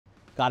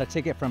Got a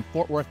ticket from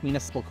Fort Worth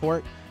Municipal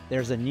Court?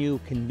 There's a new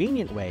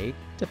convenient way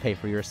to pay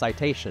for your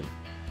citation.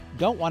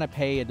 Don't want to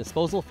pay a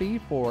disposal fee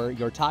for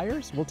your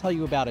tires? We'll tell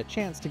you about a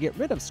chance to get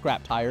rid of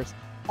scrap tires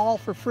all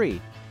for free.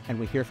 And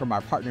we hear from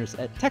our partners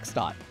at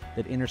TxDOT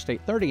that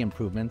Interstate 30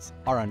 improvements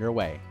are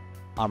underway.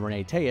 I'm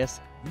Renee Tejas.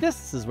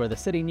 This is where the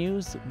city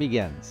news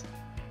begins.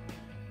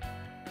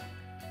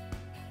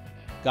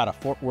 Got a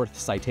Fort Worth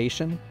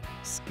citation?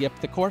 Skip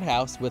the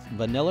courthouse with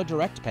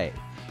VanillaDirect Pay.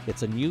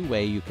 It's a new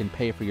way you can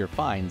pay for your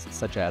fines,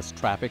 such as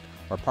traffic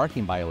or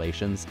parking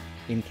violations,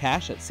 in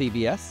cash at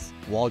CVS,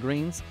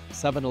 Walgreens,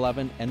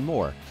 7-Eleven, and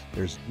more.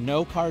 There's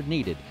no card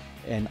needed,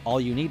 and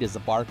all you need is a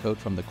barcode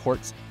from the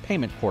court's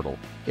payment portal.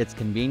 It's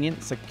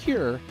convenient,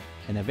 secure,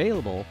 and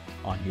available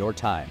on your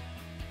time.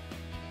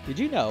 Did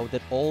you know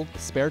that old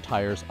spare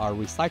tires are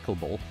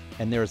recyclable,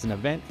 and there's an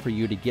event for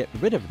you to get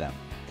rid of them?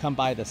 Come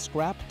by the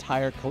Scrap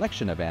Tire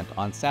Collection event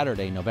on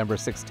Saturday, November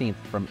 16th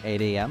from 8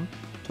 a.m.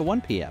 to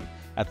 1 p.m.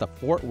 at the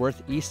Fort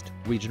Worth East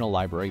Regional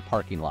Library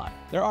parking lot.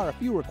 There are a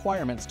few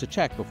requirements to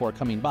check before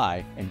coming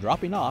by and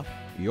dropping off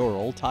your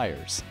old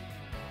tires.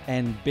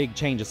 And big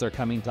changes are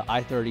coming to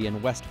I-30 in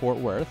West Fort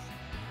Worth.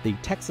 The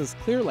Texas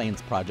Clear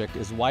Lanes project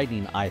is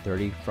widening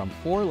I-30 from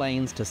 4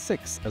 lanes to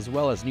 6, as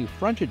well as new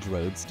frontage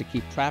roads to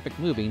keep traffic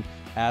moving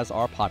as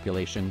our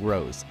population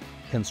grows.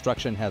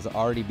 Construction has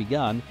already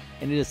begun,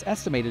 and it is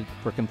estimated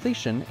for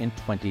completion in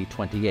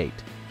 2028.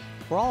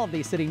 For all of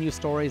these city news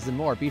stories and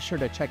more, be sure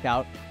to check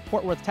out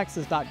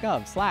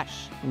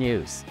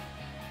fortworthtexas.gov/news.